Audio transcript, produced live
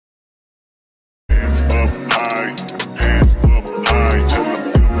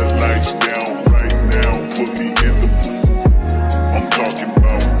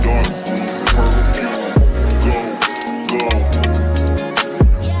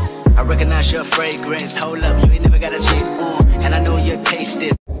recognize your fragrance. Hold up, you ain't never gotta say and I know you taste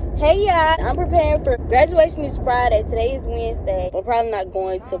it. Hey y'all, I'm preparing for graduation. Is Friday, today is Wednesday. I'm probably not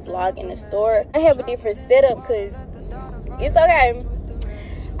going to vlog in the store. I have a different setup because it's okay.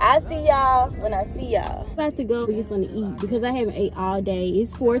 I'll see y'all when I see y'all. I'm about to go get something to eat because I haven't ate all day.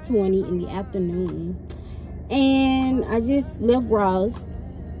 It's 4:20 in the afternoon and I just left Ross.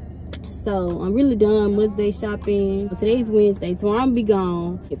 So I'm really done Mother's Day shopping. Today's Wednesday, tomorrow I'll be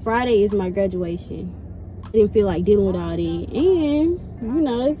gone. Friday is my graduation. I didn't feel like dealing with all that, and you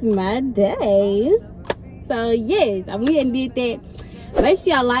know, it's my day. So yes, I went ahead and did that. Make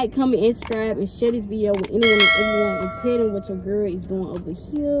sure y'all like, comment, and subscribe, and share this video with anyone and everyone, and tell them what your girl is doing over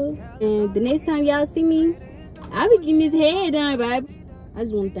here. And the next time y'all see me, I'll be getting this hair done, baby. I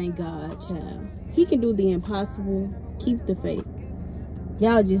just want to thank God, child. He can do the impossible. Keep the faith.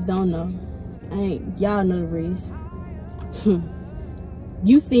 Y'all just don't know. Y'all know the rest.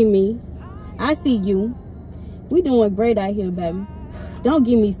 You see me, I see you. We doing great out here, baby. Don't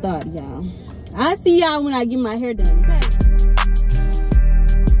get me started, y'all. I'll see y'all when I get my hair done, okay?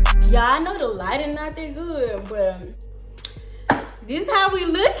 Y'all, I know the lighting not that good, but this how we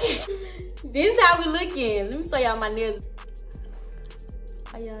looking. This how we looking. Let me show y'all my nails.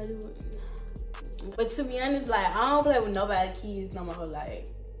 How y'all doing? But to be honest, like, I don't play with nobody kids no more. Like,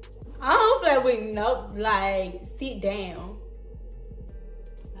 I don't play with no, like, sit down.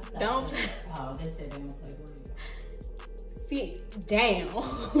 Don't play. Oh, they said they don't play with you. Sit down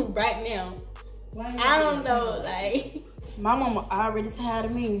right now. I don't know, like, my mama already tired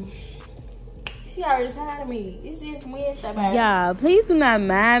of me. She already tired of me. It's just Wednesday, baby. Y'all, please do not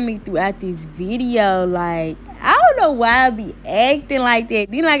mind me throughout this video. Like, I don't know why I be acting like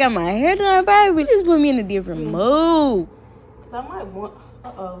that. Then I got my hair done, baby. Just put me in a different mood. So I might want,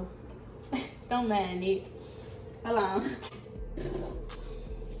 don't mind it. Hold on.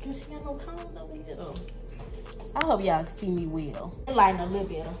 Cause she got no combs over here. I hope y'all can see me well. Lighten a little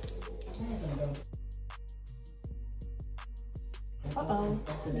better.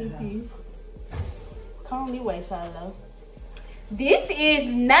 Come this way, Shiloh. This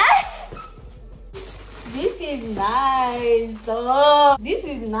is nice. This is nice. Oh, this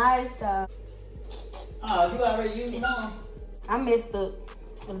is nice, y'all. Oh, you already used it on? I messed up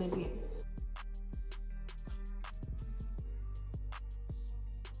a little bit.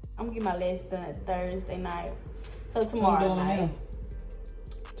 I'm gonna get my lashes done Thursday night. So tomorrow night.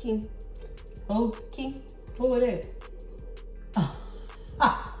 Key. Who? Key. Who is that?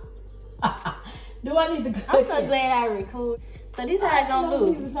 Do I need to go? I'm so glad I recorded. So this is how it's gonna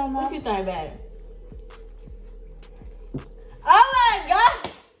look. What you think about it? Oh my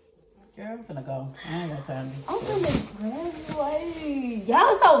God! Girl, I'm finna go. I ain't got time. I'm finna graduate.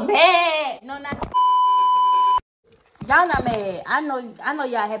 Y'all so mad. No, not. Y'all not mad. I know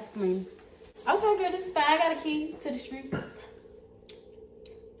y'all happy for me. Okay, girl, this is fine. I got a key to the street.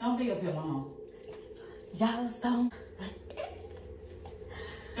 Don't be up here long. Y'all so.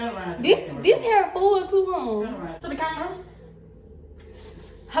 Turn around. This hair full too long. Turn around. To the camera.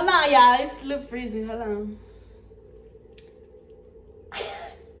 Hold on, y'all. It's a little freezing. Hold on.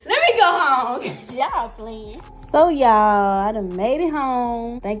 Let me go home. Cause y'all playing. So y'all, I done made it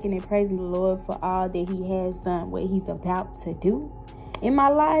home. Thanking and praising the Lord for all that he has done, what he's about to do in my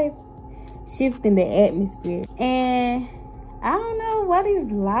life. Shifting the atmosphere. And I don't know what is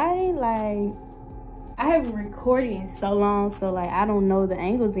lighting. Like, I haven't recorded in so long, so like I don't know the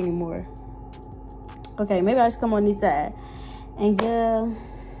angles anymore. Okay, maybe I should come on this side. And yeah,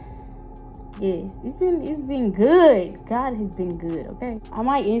 yes, it's been good. God has been good. Okay, I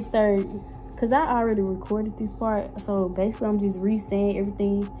might insert, cause I already recorded this part, so basically I'm just re-saying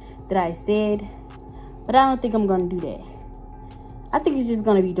everything that I said, but I don't think I'm gonna do that. I think it's just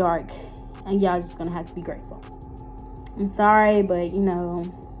gonna be dark, and y'all just gonna have to be grateful. I'm sorry, but you know,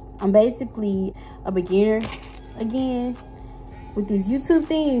 I'm basically a beginner again with these YouTube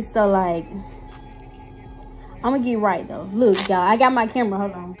things, so like, I'm gonna get right though. Look, y'all, I got my camera.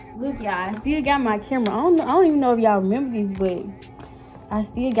 Hold on. Look, y'all, I still got my camera. I don't even know if y'all remember this, but I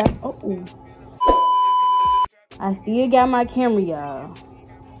still got. I still got my camera, y'all.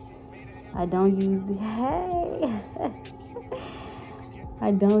 I don't use it. Hey. I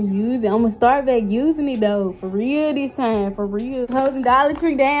don't use it. I'm gonna start back using it though. For real this time. For real. Closing Dollar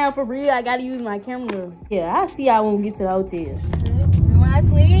Tree down. For real. I gotta use my camera. Yeah, I'll see y'all when we get to the hotel. My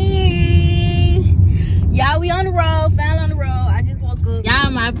twin. Y'all, we on the road. Finally on the road. I just woke up.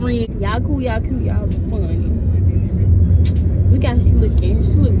 Y'all my friend. Y'all cool. Y'all cute. Y'all funny. Look how she looking.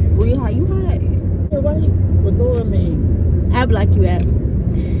 She look real hot. You hot? Hey, why you record me? I'll block you out.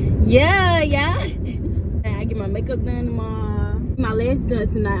 Yeah. I get my makeup done tomorrow. My last done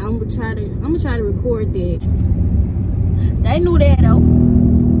tonight. I'm gonna try to record that. They knew that though.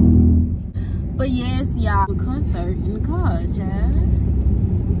 But yes, y'all, a concert in the car, child.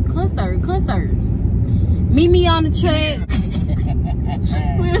 Concert. Meet me on the track.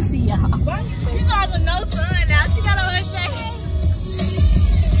 We'll see y'all. You guys with no sun now. She got on her jacket.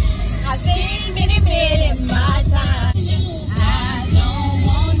 I seen many men in my time. I don't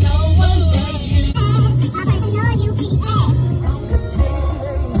want no one but you. I bet you know you keep that.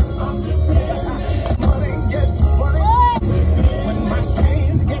 Money gets funny when my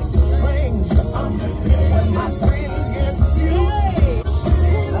chains get strange. When my friends get serious.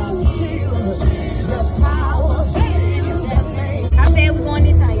 There's power in that name. How bad we going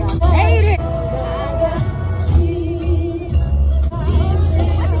this time, y'all? Hate it.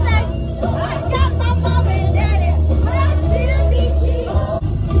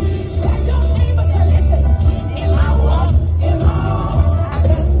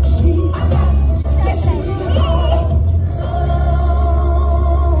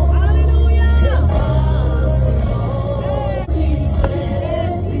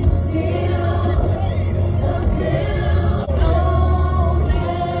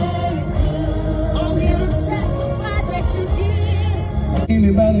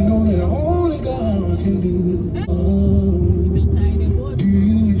 Anybody know that only God can do? Oh, do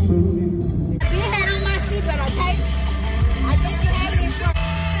you for me? You had on my seatbelt, okay? I think you had it.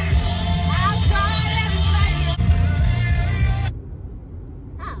 I'll try everything.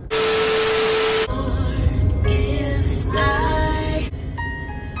 If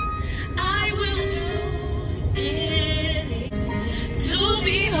I will do anything to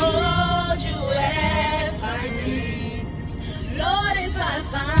behold you as my king. Lord, if I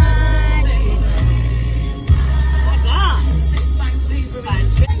find my God, if I'm free from my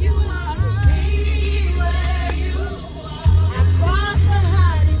sin, you are to be where you are. I cross the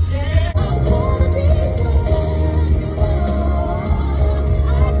hardest day. I wanna be where you are. I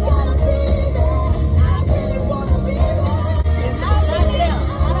gotta be there. I really wanna be there. If I'm not there, I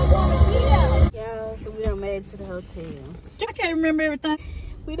don't wanna be there. Yeah, so we done made it to the hotel. I can't remember everything.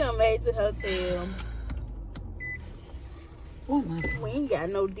 We done made it to the hotel. What my We ain't got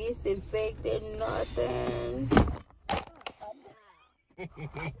no disinfectant, nothing.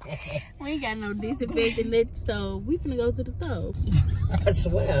 We ain't got no disinfectant, nothing, so we finna go to the stove. I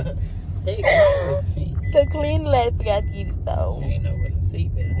swear. They got me. The clean lady forgot to get the stove. Ain't no way to see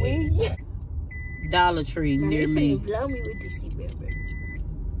better. We Dollar Tree near me. blow me with this shit, baby.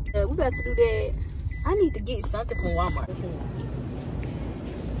 We about to do that. I need to get something from Walmart.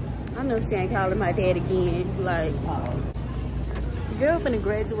 I know she ain't calling my dad again. Like, girl finna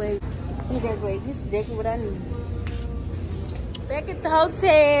graduate. This is exactly what I need. Back at the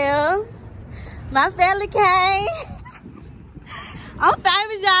hotel. My family came. I'm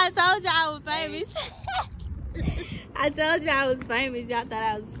famous, y'all. I told y'all I was famous. I told y'all I was famous. Y'all thought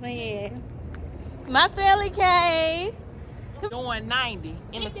I was playing. My family came. Doing 90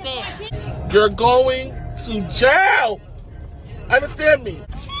 in the stand. You're going to jail. Understand me?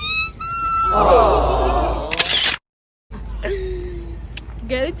 Go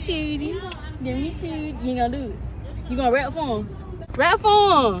Tootie. Give me Tootie. You ain't gonna do it. You gonna rap for him? Rap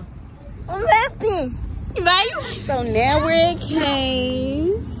for him. I'm rapping. Baby. So now we're in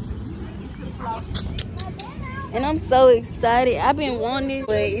Cane's. And I'm so excited. I've been wanting this,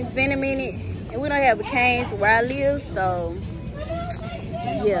 but it's been a minute. And we don't have a Cane's where I live, so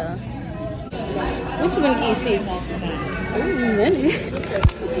yeah. What you gonna get, sis? Ooh, money.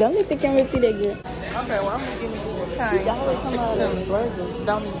 Don't let the camera see that good. Okay, well, I'm gonna give you a kind.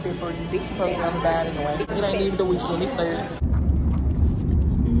 Don't need to be burden. This supposed to be on the diet anyway. It ain't even the weekend, it's Thursday.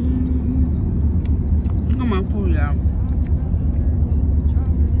 Come on, food, y'all.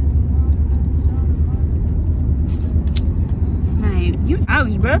 Man, you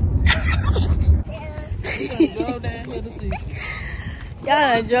ouch, bro. Drove down here to see you.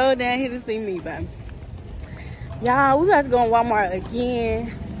 Y'all drove down here to see me, baby. Y'all, we got to go to Walmart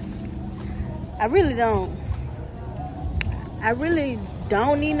again. I really don't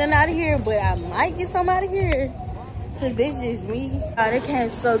need nothing out of here, but I might get some out of here. Cause this is me. Oh, they came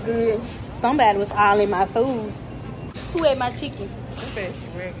so good. Somebody was all in my food. Who ate my chicken?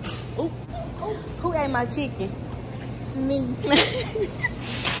 Ooh. Who ate my chicken? Me.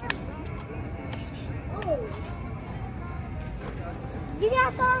 You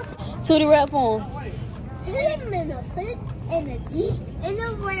got some? To the rap for him. Put him in the foot and the G and the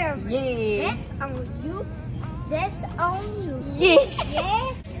where. Yeah. That's on you. That's on you. Yeah.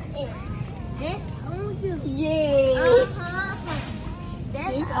 Yeah. That's on you. Yeah. Uh-huh.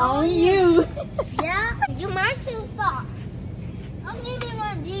 That's It's on you. Yeah. You might should stop.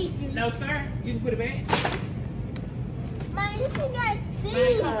 No, sir. You can put it back. Man, you should get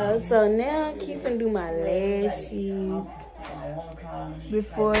these. So now keep and do my lashes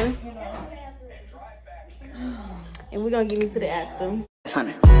before, and we're gonna get into the after.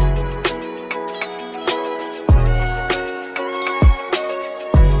 Honey.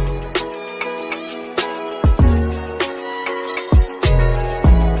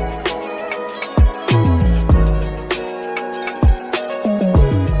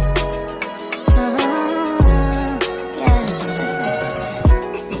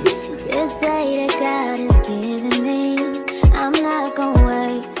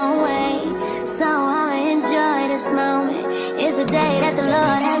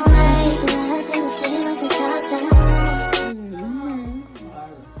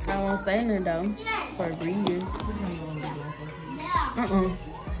 Though for breathing.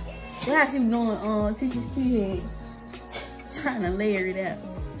 Yeah, she was doing teacher's kid, trying to layer it out.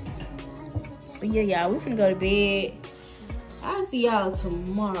 But yeah, y'all, we finna go to bed. I'll see y'all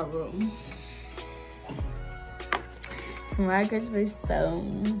tomorrow. Tomorrow, Christmas. So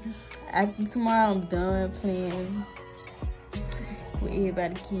after tomorrow, I'm done playing with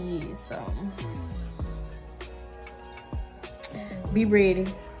everybody's kids. So be ready.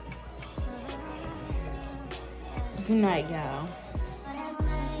 Good night, y'all.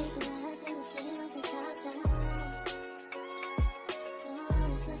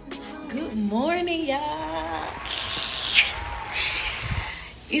 Good morning, y'all.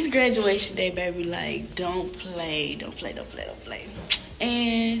 It's graduation day, baby. Like, don't play.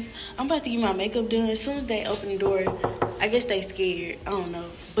 And I'm about to get my makeup done. As soon as they open the door, I guess they scared. I don't know.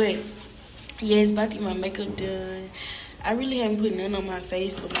 But yeah, it's about to get my makeup done. I really haven't put none on my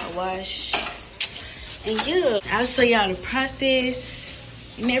face but my wash. And yeah, I'll show y'all the process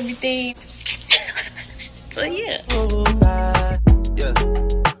and everything. So yeah. Oh, yeah.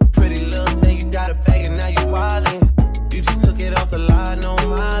 Pretty little thing, you got a bag and now you wildin'. You just took it off the line, no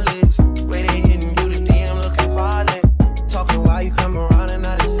mileage. Way they hitting you, the DM looking violent. Talking while you come around and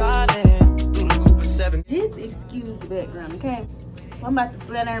not silent. Through the Cooper 7. Just excuse the background, okay? I'm about to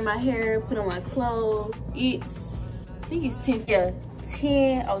flat iron my hair, put on my clothes. I think it's 10. Yeah,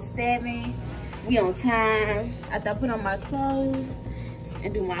 10:07. We on time. After I put on my clothes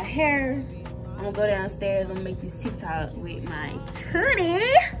and do my hair, I'm gonna go downstairs and make this TikTok with my tootie.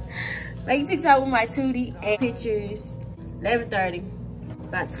 Make a TikTok with my tootie and pictures. 11:30.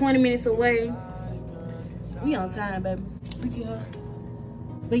 About 20 minutes away. We on time, baby. Look at her.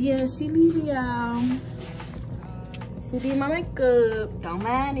 But yeah, she leaving, y'all. She did my makeup. Don't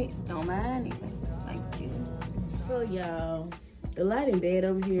mind it. Thank you. So y'all, the lighting bad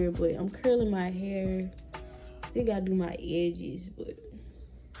over here, but I'm curling my hair. Still gotta do my edges, but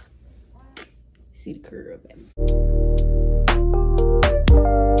see the curl, baby.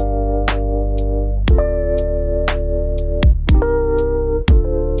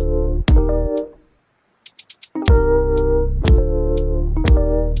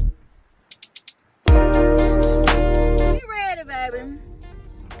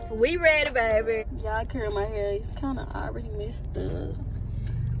 We ready, baby. Y'all curl my hair. It's kind of already messed up.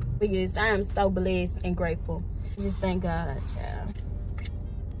 But yes, I am so blessed and grateful. Just thank God, child.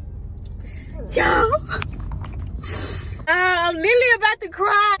 Yo! I'm literally about to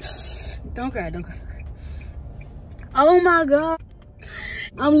cry. Don't cry. Oh my God.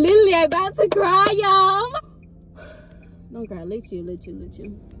 I'm literally about to cry, y'all. Don't cry. Let chill. Just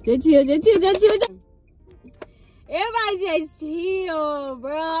chill. Everybody just chill,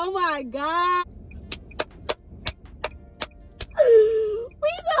 bro. Oh my God. We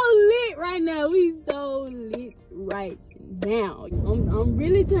so lit right now. I'm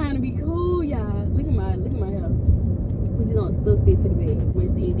really trying to be cool, y'all. Look at my hair. We just gonna stuff this to the bed.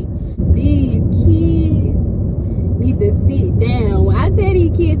 Where's the ending? These kids need to sit down. When I tell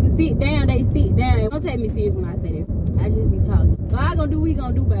these kids to sit down, they sit down. Don't take me serious when I say that. I just be talking. God gonna do what he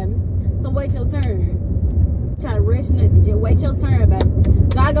gonna do, baby. So wait your turn. Try to rush nothing. Just wait your turn, baby.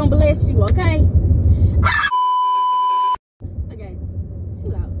 God gonna bless you, okay? Okay,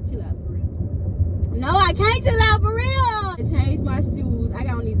 chill out for real. No, I can't chill out for real. I changed my shoes. I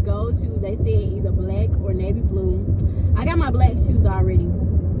got on these gold shoes. They said either black or navy blue. I got my black shoes already,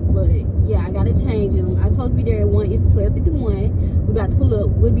 but yeah, I gotta change them. I'm supposed to be there at 1. It's 12:51. We about to pull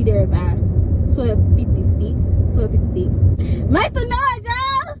up. We'll be there by 12:56. Make some noise, y'all.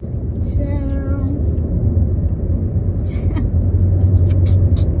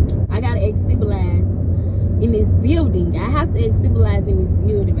 I gotta act civilized in this building. I have to act civilized in this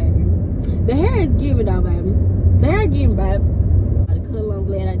building, baby. The hair is giving though, baby. The hair giving, baby. The color, I'm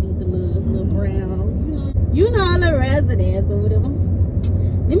glad I did the little brown, you know, the residence or whatever.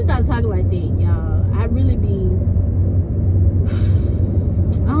 Let me stop talking like that, y'all. I really be...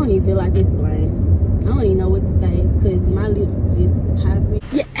 I don't even feel like explaining. I don't even know what to say because my lips just popping.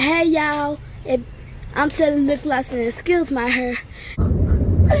 Yeah, hey y'all, if I'm selling lip gloss and excuse my hair. I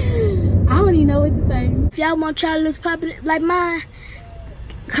don't even know what to say. If y'all want to try lips popping like mine,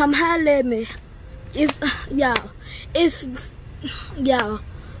 come holler at me. It's y'all.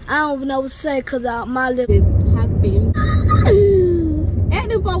 I don't even know what to say because my lips Just popping. Ask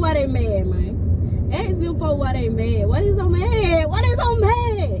them for why they mad, man. Ask them for why they mad. Why they so mad? Why they so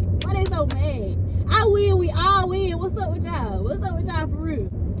mad? Why they so mad? I win, we all win. What's up with y'all? What's up with y'all for real?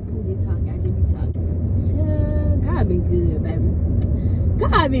 I'm just talking, I just be talking. Child, God been good, baby.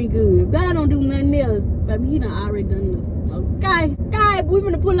 God been good. God don't do nothing else, baby. He done already done enough. Okay, guys, we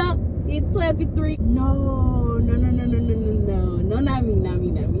finna pull up. It's 12:53. No, not me.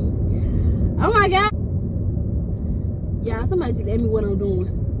 Oh my God. Y'all, somebody just ask me what I'm doing.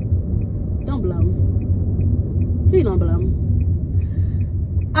 Don't blow me. Please don't blow me.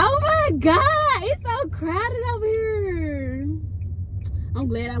 Oh my God, it's so crowded over here. I'm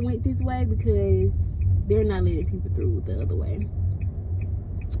glad I went this way because they're not letting people through the other way.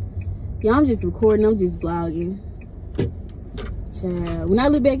 Yeah, I'm just recording, I'm just vlogging. Child, when I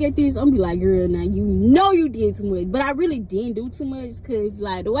look back at this, I'm be like, girl, now you know you did too much. But I really didn't do too much because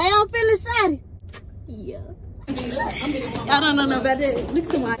like the way I'm feeling shawty. Yeah. Y'all don't know about that. Look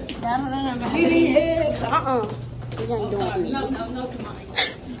to my. Y'all don't know about that. You ain't doing it. No, to mine.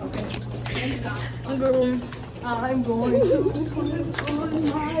 Okay. I'm going to put on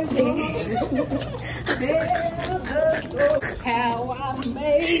my how I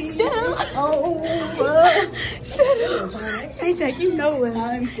made it over. Shut up. Ain't that you know it.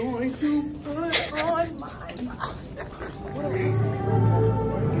 I'm going to put on my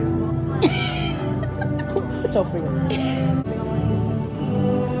Put your finger.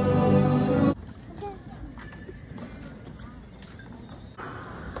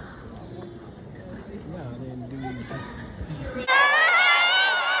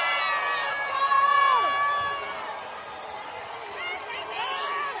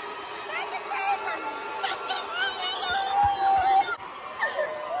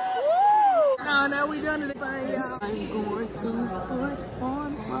 Now we done it, y'all. I'm going to put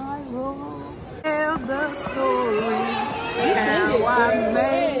on my robe. Tell the story how I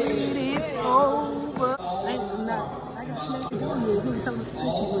made it over. I got smashed down here. He told us to teach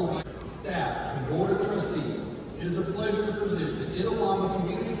you. Staff and Board of Trustees, it is a pleasure to present the Itawamba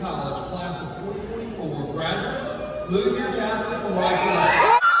Community College Class of 2024 graduates, Ludwig Jasmine and Michael.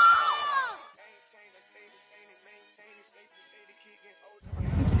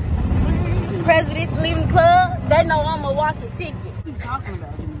 Presidents leaving the club, they know I'm a walking ticket. What you talking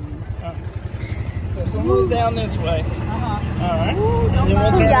about? So someone's down this way. All right. Don't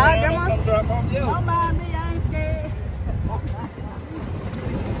mind me, y'all. Grandma. Drop off you. Don't mind me, I ain't scared.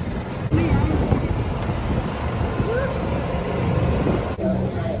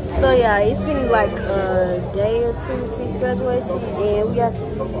 So yeah, it's been like a day or two since graduation, and we got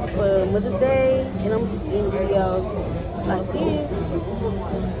for Mother's Day, and I'm just in videos like this.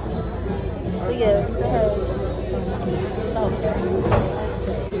 So yeah,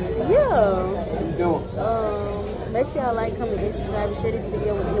 make sure y'all like, comment, and subscribe, and share this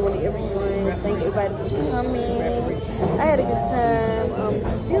video with anyone and everyone. Thank everybody for coming. I had a good time.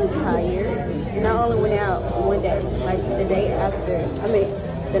 Still tired. And I only went out one day, like the day after.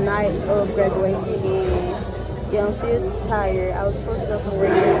 The night of graduation, and yeah, I'm still tired. I was supposed to go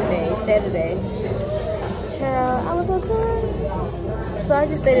somewhere yesterday, Saturday. Child, I was so tired. So I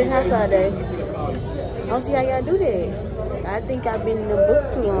just stayed in the house all day. I don't see how y'all do that. I think I've been in the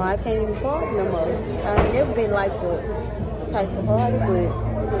books too long. I can't even party no more. I've never been like the type to party, but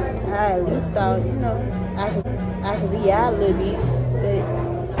I at least thought, you know, I could be out a little bit, but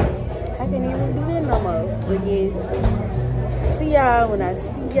I can't even do that no more. But yes, see y'all when I see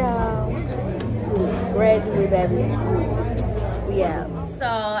y'all. Graduate, baby. We out. So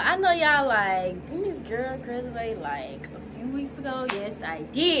I know y'all like, didn't this girl graduate like a few weeks ago? Yes, I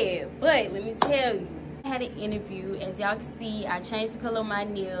did. But let me tell you, I had an interview. As y'all can see, I changed the color of my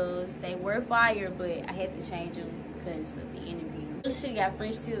nails. They were fire, but I had to change them because of the interview. This shit got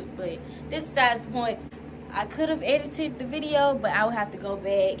French tip, but this besides the point. I could have edited the video, but I would have to go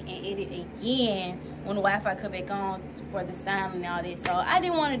back and edit again when the Wi-Fi come back on for the sound and all that. So I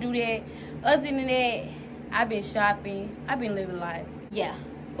didn't want to do that. Other than that, I've been shopping. I've been living life. Yeah,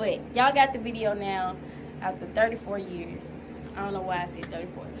 but y'all got the video now after 34 years. I don't know why I said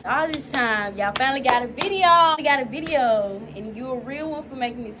 34. All this time, y'all finally got a video. And you're a real one for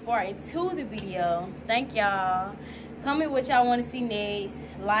making this far into the video. Thank y'all. Comment what y'all want to see next.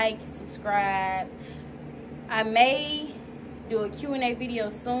 Like, subscribe. I may do a Q&A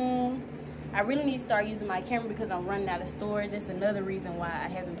video soon. I really need to start using my camera because I'm running out of storage. That's another reason why I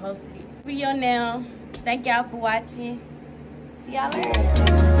haven't posted it. Video now. Thank y'all for watching. See y'all later.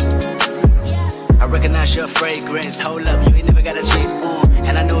 I recognize your fragrance. Hold up, you ain't never gotta say ooh,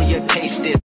 and I know you taste it.